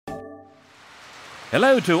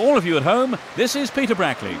Hello to all of you at home. This is Peter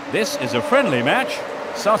Brackley. This is a friendly match.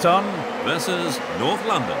 Sutton versus North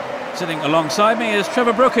London. Sitting alongside me is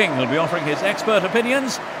Trevor Brooking, who'll be offering his expert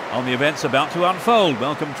opinions on the events about to unfold.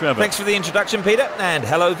 Welcome, Trevor. Thanks for the introduction, Peter, and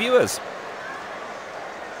hello, viewers.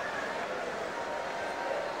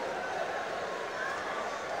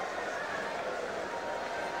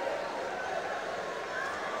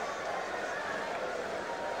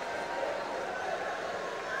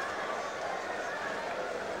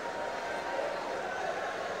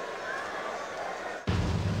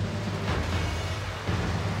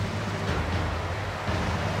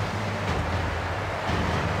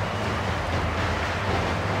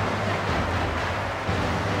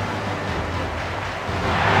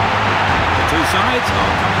 Sides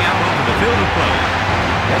are coming out onto the field of play.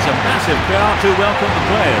 There's a massive crowd to welcome the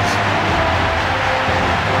players.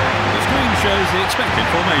 The screen shows the expected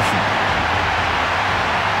formation.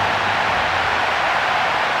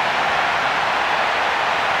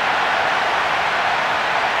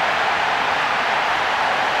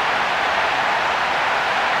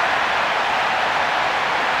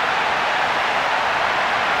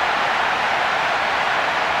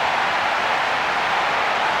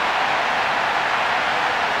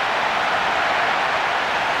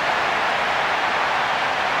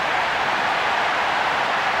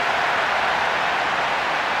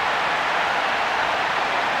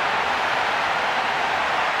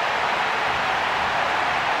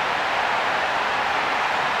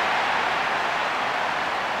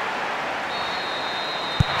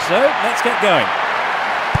 So, let's get going.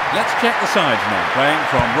 Let's check the sides now. Playing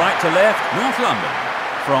from right to left, North London.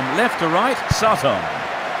 From left to right, Sutton.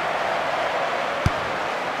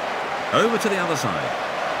 Over to the other side.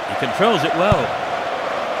 He controls it well.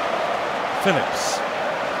 Phillips.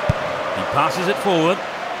 He passes it forward.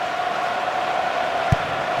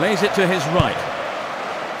 Plays it to his right.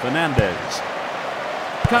 Fernandes.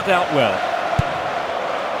 Cut out well.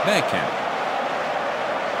 Bergkamp.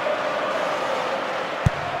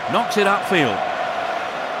 Knocks it upfield.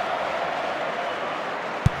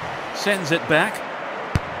 Sends it back.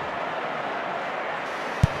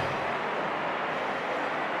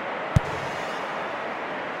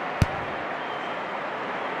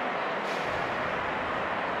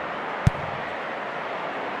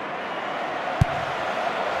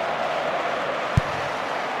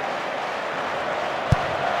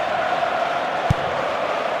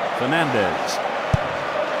 Fernandes.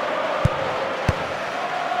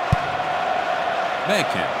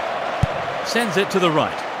 Bergkamp. Sends it to the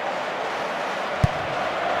right.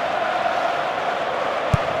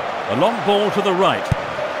 A long ball to the right.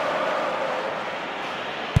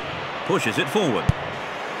 Pushes it forward.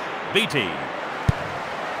 Beattie.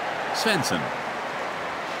 Svensson.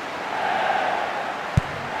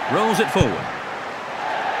 Rolls it forward.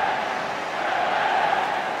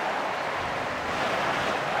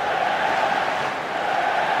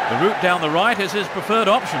 The route down the right is his preferred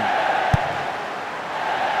option.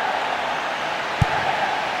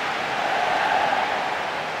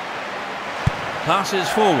 Passes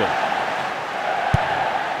forward.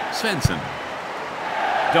 Svensson.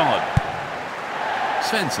 Dodd.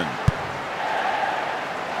 Svensson.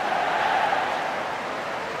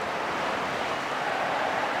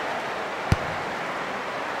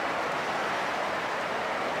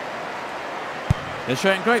 They're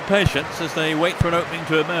showing great patience as they wait for an opening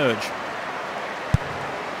to emerge.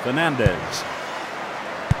 Fernandes.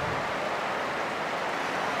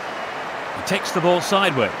 He takes the ball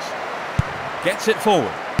sideways. Gets it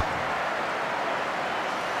forward.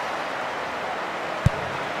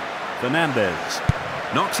 Fernandes.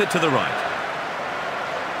 Knocks it to the right.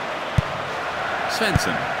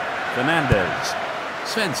 Svensson. Fernandes.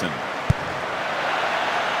 Svensson.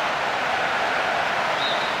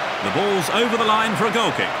 The ball's over the line for a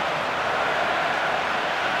goal kick.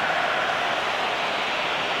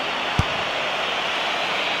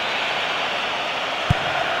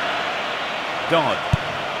 Dodd.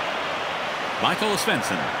 Michael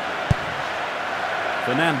Svensson.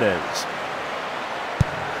 Fernandes.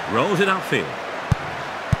 Rolls it upfield.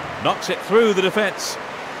 Knocks it through the defence.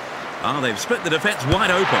 They've split the defence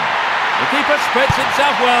wide open. The keeper spreads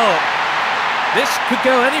himself well. This could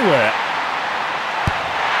go anywhere.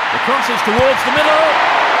 The cross is towards the middle.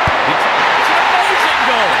 It's an amazing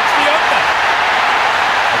goal. It's the opener.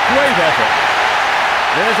 A great effort.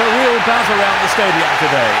 There's a real buzz around the stadium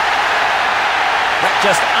today. That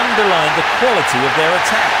just underlined the quality of their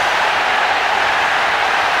attack.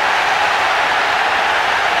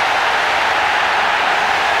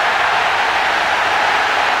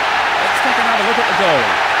 Let's take another look at the goal.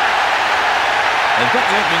 A They've got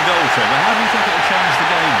the opening goal, Trevor. How do you think it will change the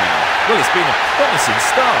game now? Well, it's been a promising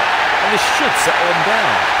start, and this should settle them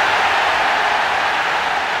down.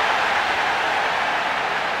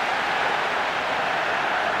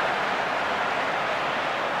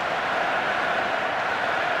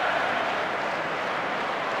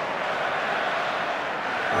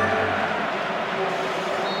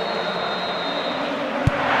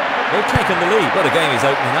 They've taken the lead. Well, the game is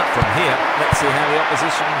opening up from here. Let's see how the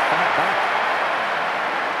opposition fight back.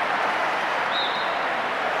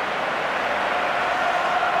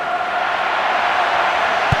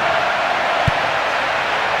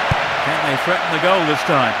 Can they threaten the goal this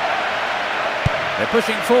time? They're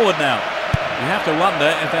pushing forward now. You have to wonder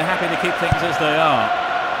if they're happy to keep things as they are.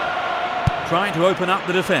 Trying to open up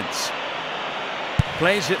the defence.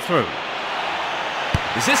 Plays it through.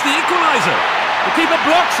 Is this the equalizer? The keeper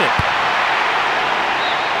blocks it.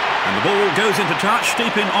 And the ball goes into touch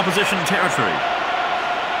deep in opposition territory.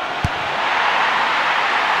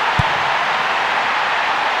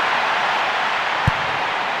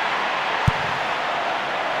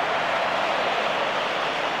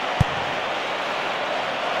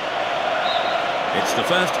 It's the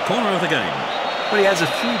first corner of the game. Well, he has a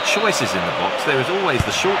few choices in the box. There is always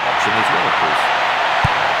the short option as well, of course.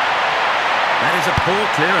 That is a poor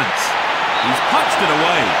clearance. He's punched it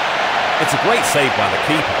away. It's a great save by the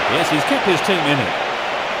keeper. Yes, he's kept his team in it.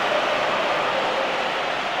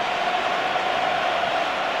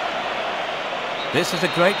 This is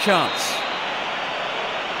a great chance.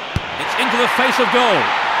 It's into the face of goal.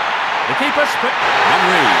 The keeper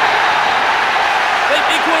Henry. They've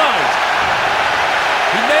equalised.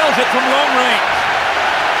 He nails it from long range.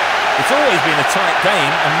 It's always been a tight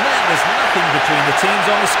game, and now there's nothing between the teams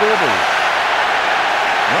on the scoreboard.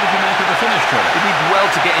 What did you make of the finish, Trevor? He did well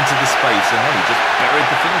to get into the space, and then he just buried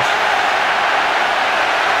the finish.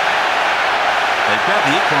 They've grabbed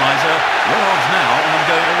the equaliser. What odds now on them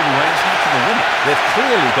going all the way and to the winner? They've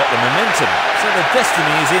clearly got the momentum, so their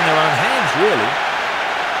destiny is in their own hands, really.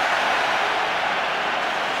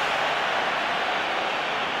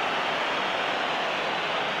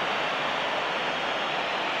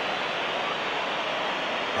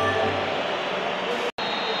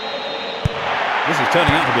 This is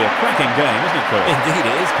turning out to be a cracking game, isn't it, Cole? Indeed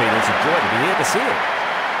it is, Peter. It's a joy to be here to see it.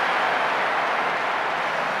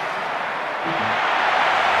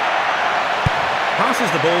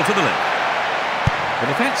 Passes the ball to the left. The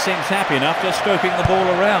defence seems happy enough just stroking the ball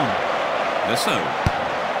around. So.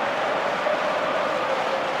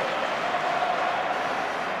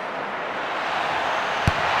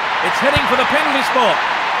 It's heading for the penalty spot.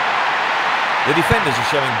 The defenders are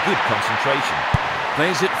showing good concentration.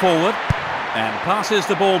 Plays it forward and passes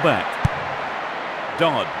the ball back.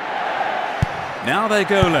 Dodd. Now they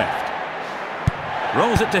go left.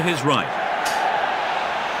 Rolls it to his right.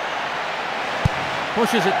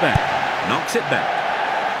 Pushes it back. Knocks it back.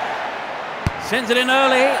 Sends it in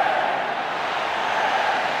early.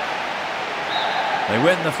 They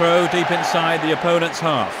win the throw deep inside the opponent's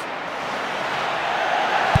half.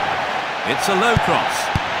 It's a low cross.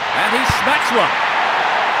 And he smacks one.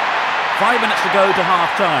 5 minutes to go to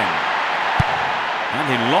half-time. And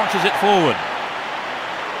he launches it forward.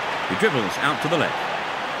 He dribbles out to the left.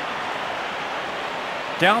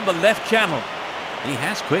 Down the left channel. He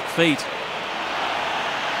has quick feet.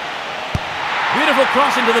 Beautiful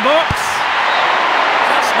cross into the box.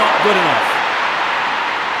 That's not good enough.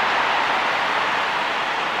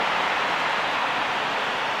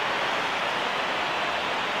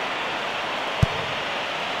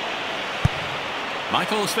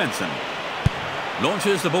 Michael Svensson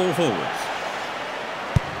launches the ball forwards.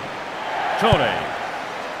 Toure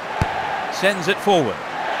sends it forward.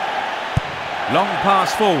 Long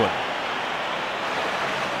pass forward.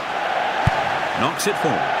 Knocks it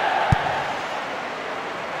forward.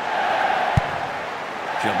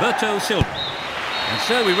 Gilberto Silva. And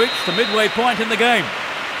so we reach the midway point in the game.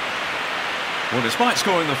 Well, despite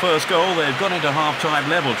scoring the first goal, they've gone into half-time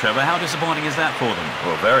level, Trevor. How disappointing is that for them?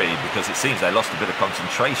 Well, very, because it seems they lost a bit of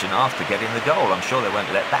concentration after getting the goal. I'm sure they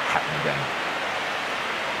won't let that happen again.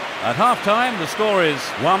 At half-time, the score is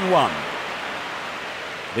 1-1.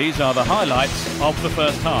 These are the highlights of the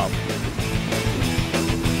first half.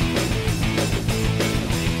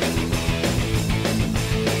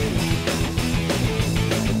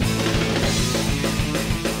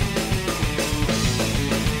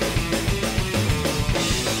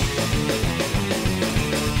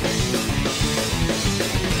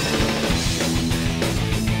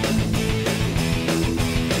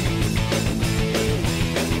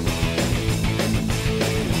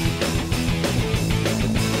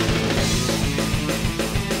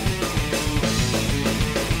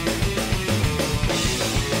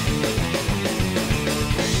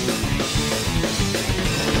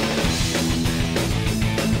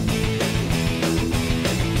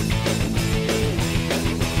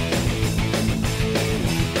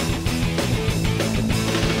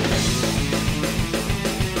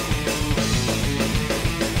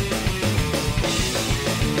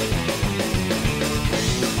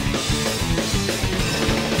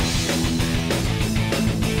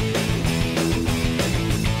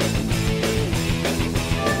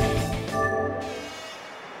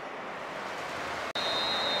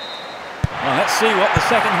 see what the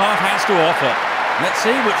second half has to offer. Let's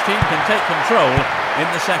see which team can take control in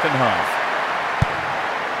the second half.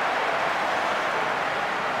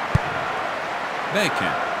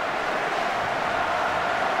 Bergkamp.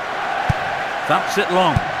 Thumps it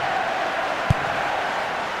long.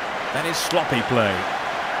 That is sloppy play.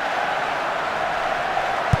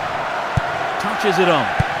 Touches it on.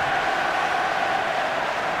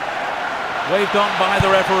 Waved on by the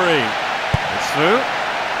referee. It's through.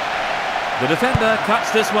 The defender cuts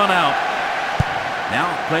this one out. Now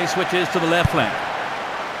play switches to the left flank.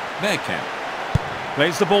 Bergkamp.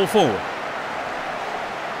 Plays the ball forward.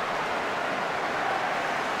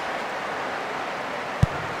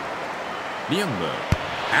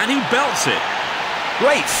 And he belts it.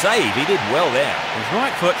 Great save, he did well there. His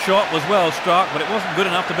right foot shot was well struck, but it wasn't good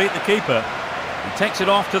enough to beat the keeper. He takes it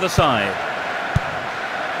off to the side.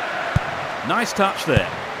 Nice touch there.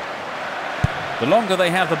 The longer they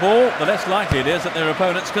have the ball, the less likely it is that their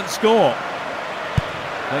opponents can score.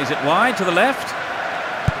 Plays it wide to the left.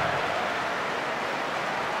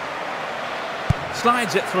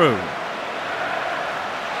 Slides it through.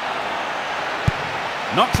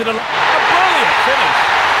 Knocks it along. A brilliant finish.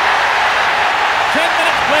 10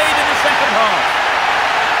 minutes played in the second half.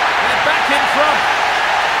 They're back in front.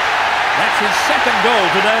 That's his second goal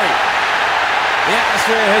today. The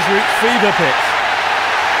atmosphere has reached fever pitch.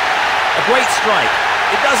 A great strike.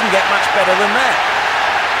 It doesn't get much better than that.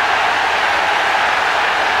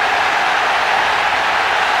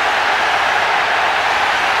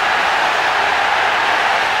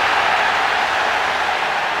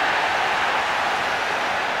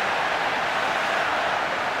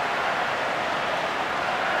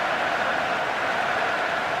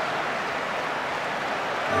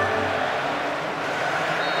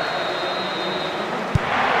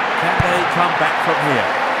 Come back from here.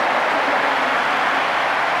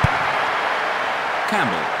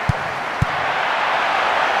 Campbell.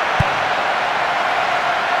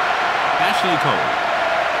 Ashley Cole.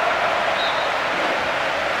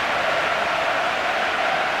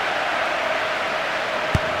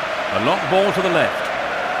 A long ball to the left.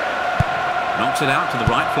 Knocks it out to the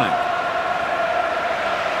right flank.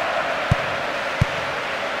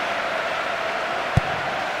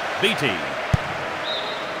 Beattie.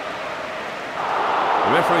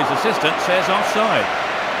 The referee's assistant says offside.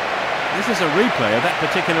 This is a replay of that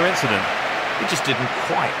particular incident. He just didn't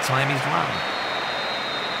quite time his run.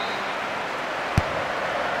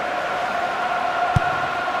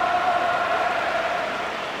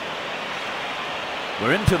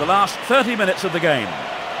 We're into the last 30 minutes of the game.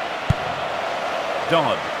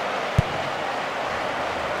 Dodd.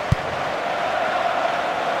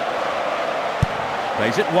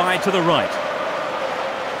 Plays it wide to the right.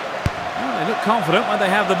 Well, they look confident when they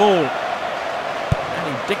have the ball. And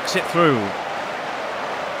he dicks it through.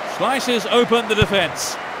 Slices open the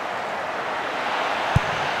defence.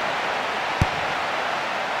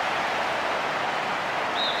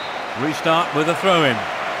 Restart with a throw-in.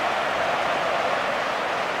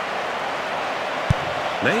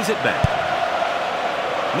 Lays it back.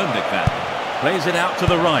 Lundekvam. Plays it out to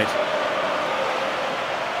the right.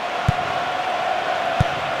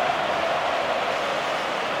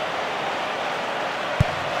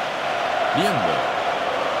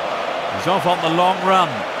 He's off on the long run.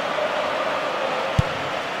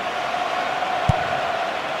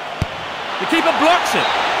 The keeper blocks it.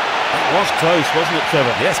 That was close, wasn't it,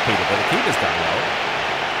 Trevor? Yes, Peter, but the keeper's done well.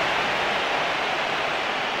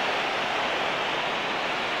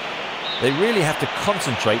 They really have to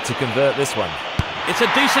concentrate to convert this one. It's a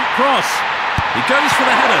decent cross. He goes for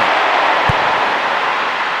the header.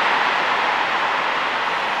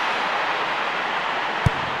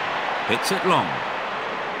 Hits it long.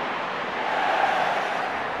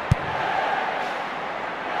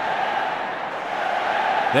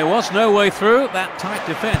 There was no way through that tight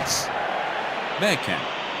defence. Bergkamp.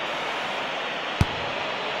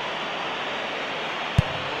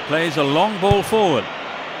 Plays a long ball forward.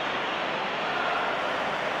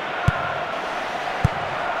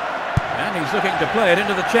 And he's looking to play it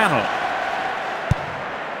into the channel.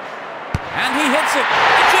 And he hits it.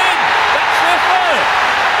 It's in! That's their third!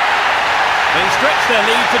 They stretch their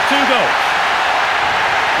lead to 2 goals.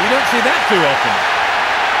 You don't see that too often.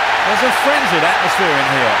 There's a frenzied atmosphere in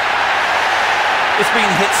here. It's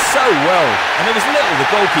been hit so well, and there was little the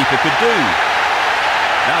goalkeeper could do.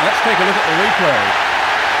 Now let's take a look at the replay.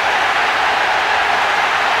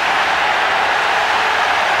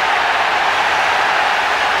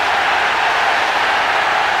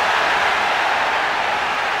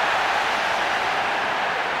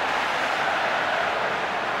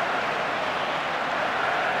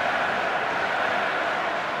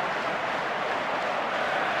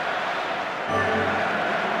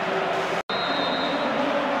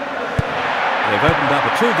 They've opened up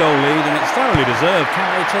a 2-goal lead and it's thoroughly deserved. Can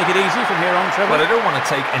they take it easy from here on, Trevor? Well, I don't want to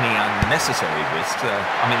take any unnecessary risks.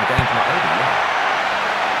 I mean, the game's not over yet.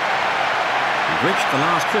 We've reached the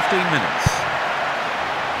last 15 minutes.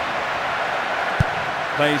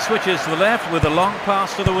 Play switches to the left with a long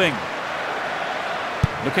pass to the wing.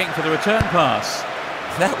 Looking for the return pass.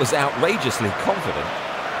 That was outrageously confident.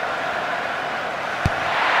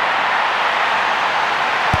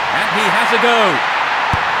 And he has a go.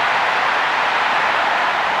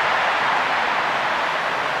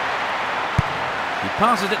 He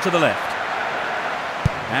passes it to the left.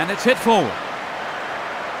 And it's hit forward.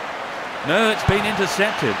 No, it's been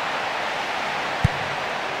intercepted.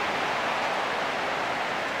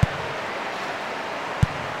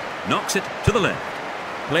 Knocks it to the left.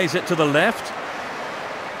 Plays it to the left.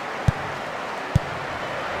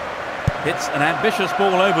 Hits an ambitious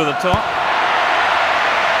ball over the top.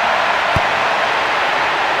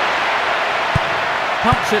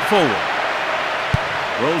 Pumps it forward.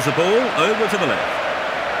 Rolls the ball over to the left.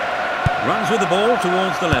 Runs with the ball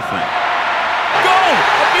towards the left wing. Goal!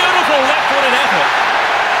 A beautiful left-footed effort.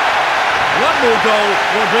 One more goal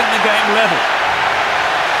will bring the game level.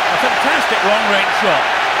 A fantastic long-range shot.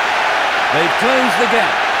 They've closed the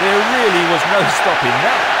gap. There really was no stopping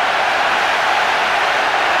that.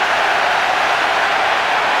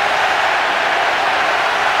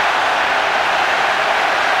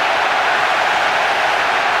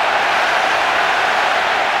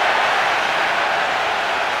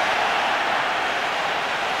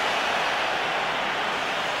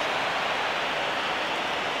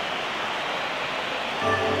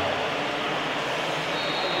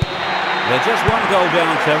 They're just one goal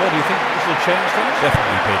down, Trevor. Do you think this will change things?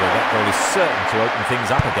 Definitely, Peter. That goal is certain to open things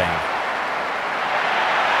up again.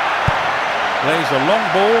 Plays a long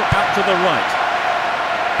ball out to the right.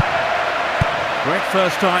 Great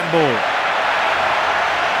first-time ball.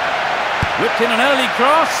 Whipped in an early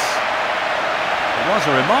cross. It was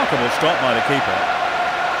a remarkable stop by the keeper.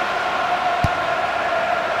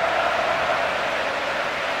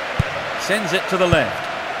 Sends it to the left.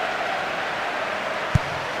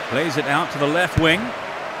 Plays it out to the left wing.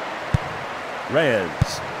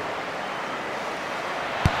 Reyes.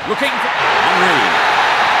 Looking for Henry.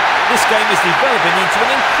 This game is developing into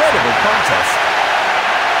an incredible contest.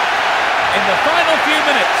 In the final few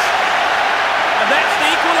minutes. And that's the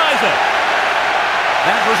equalizer.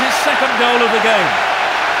 That was his second goal of the game.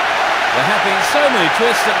 There have been so many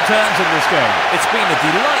twists and turns in this game. It's been a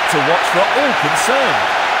delight to watch for all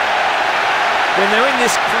concerned. When they're in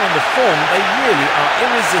this kind of form, they really are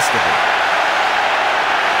irresistible.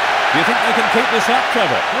 Do you think they can keep this up, Trevor?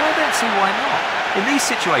 Well, I don't see why not. In these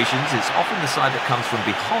situations, it's often the side that comes from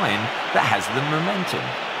behind that has the momentum.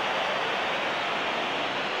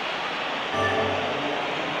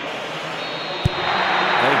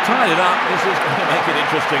 They've tied it up. This is going to make it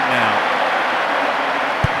interesting now.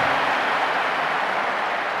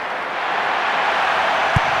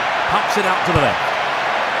 Pumps it out to the left.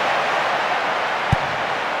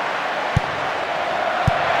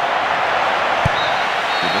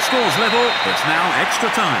 The score's level. It's now extra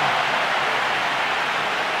time.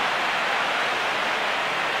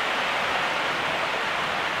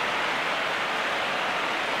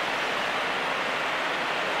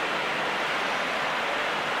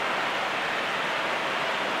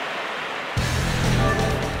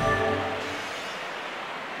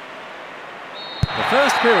 The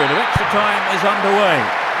first period of extra time is underway.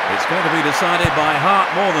 It's going to be decided by heart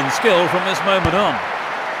more than skill from this moment on.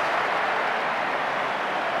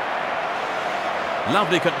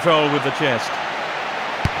 Lovely control with the chest.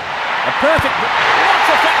 A perfect... What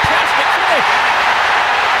a fantastic finish!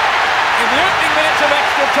 In the opening minutes of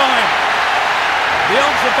extra time, the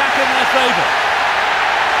odds are back in their favour.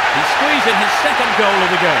 He squeezed in his second goal of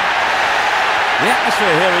the game. The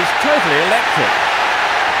atmosphere here is totally electric.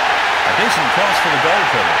 A decent cross for the goal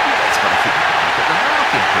killer. Yeah, it's got to keep a look at the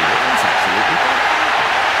marking, Peter. It's absolutely fantastic.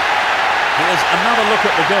 Here's another look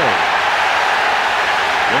at the goal.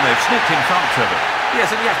 Well, they've snipped in front, Trevor. Yes,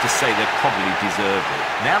 and you have to say they probably deserved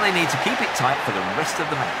it. Now they need to keep it tight for the rest of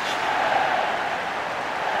the match.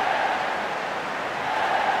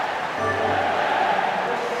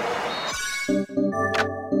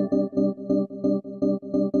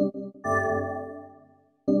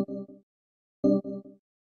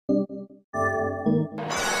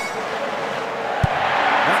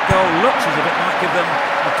 That goal looks as if it might give them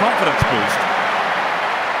a confidence boost.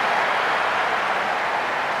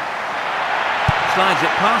 Slides it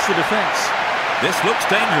past the defence. This looks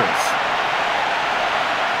dangerous.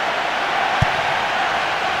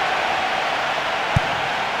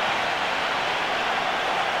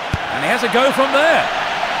 And he has has a go from there.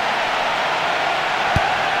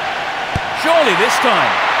 Surely this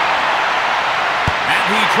time. And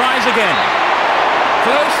he tries again.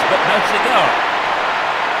 Close, but no cigar.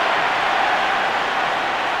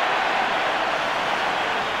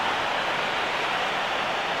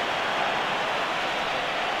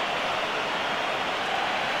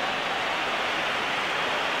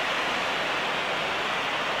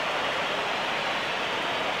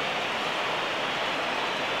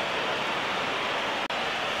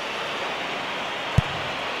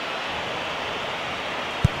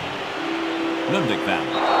 Lundekvam.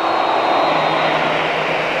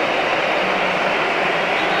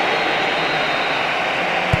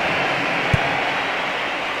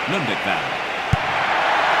 Lundekvam.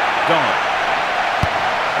 Dodd.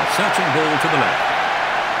 A searching ball to the left.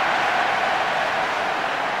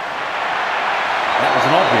 That was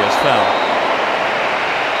an obvious foul.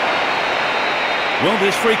 Will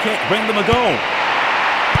this free kick bring them a goal?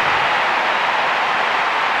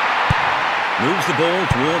 Moves the ball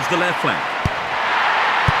towards the left flank.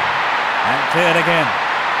 And cleared again.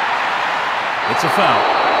 It's a foul.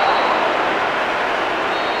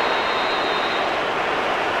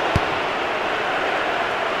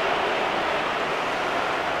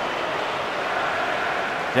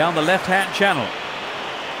 Down the left-hand channel.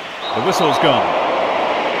 The whistle's gone.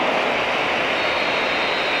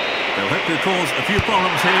 They'll hope to cause a few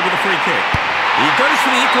problems here with a free kick. He goes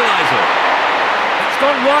for the equalizer. It's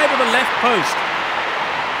gone wide of the left post.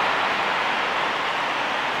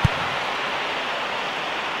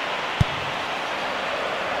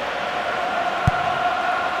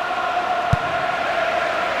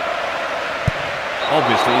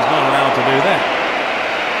 Obviously, he's not allowed to do that.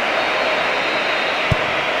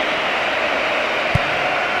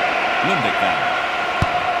 Lundekvam.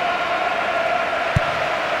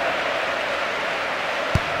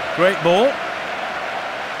 Great ball.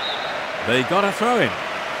 They got a throw in.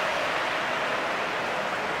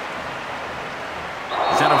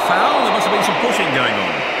 Is that a foul? There must have been some pushing going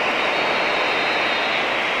on.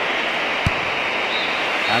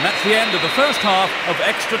 And that's the end of the first half of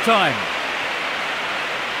extra time.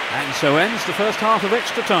 And so ends the first half of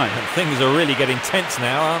extra time. And things are really getting tense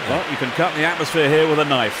now, aren't they? Well, you can cut the atmosphere here with a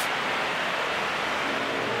knife.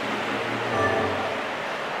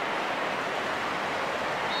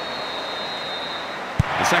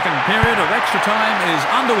 The second period of extra time is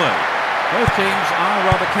underway. Both teams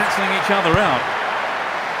are rather cancelling each other out.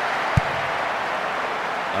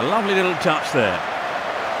 A lovely little touch there.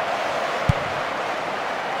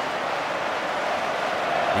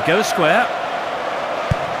 He goes square.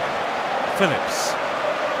 Phillips.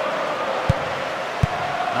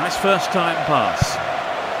 Nice first time pass.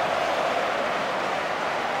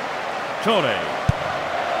 Toure.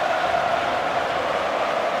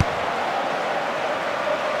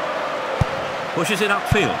 Pushes it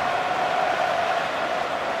upfield.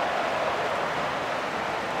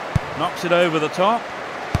 Knocks it over the top.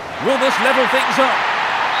 Will this level things up?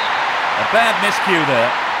 A bad miscue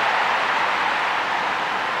there.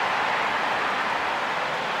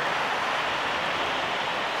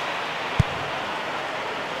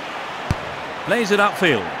 Plays it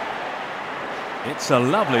upfield. It's a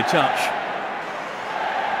lovely touch.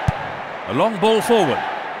 A long ball forward.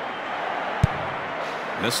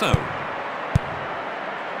 So.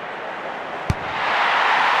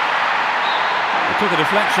 They took a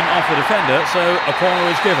deflection off the defender, so a corner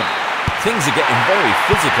is given. Things are getting very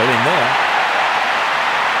physical in there.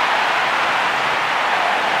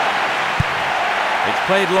 It's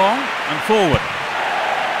played long and forward.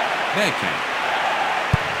 Bergkamp.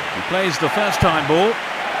 He plays the first time ball.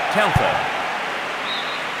 Telfer.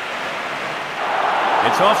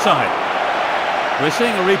 It's offside. We're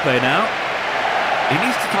seeing a replay now. He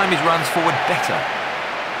needs to time his runs forward better.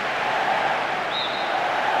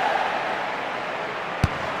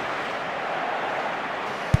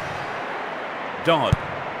 Dodd.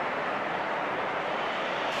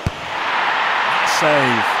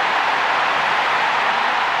 Save.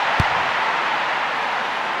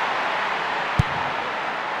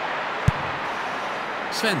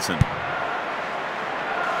 Svensson.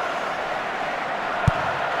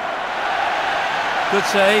 Good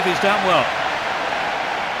save, he's done well.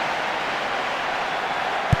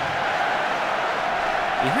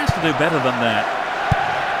 He has to do better than that.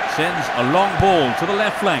 Sends a long ball to the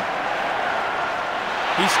left flank.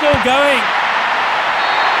 He's still going.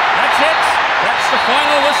 That's it. That's the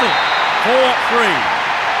final whistle. 4-3.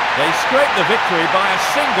 They scraped the victory by a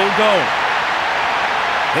single goal.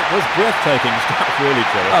 It was breathtaking stuff, really,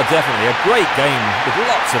 Trevor. Oh, definitely. A great game with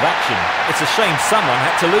lots of action. It's a shame someone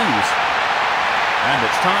had to lose. And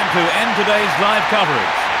it's time to end today's live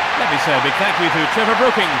coverage. Let me say a big thank you to Trevor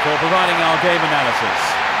Brooking for providing our game analysis.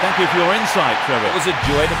 Thank you for your insight, Trevor. It was a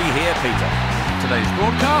joy to be here, Peter. Today's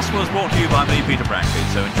broadcast was brought to you by me, Peter Brackley.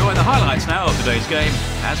 So enjoy the highlights now of today's game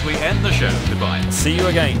as we end the show. Goodbye. See you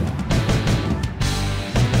again.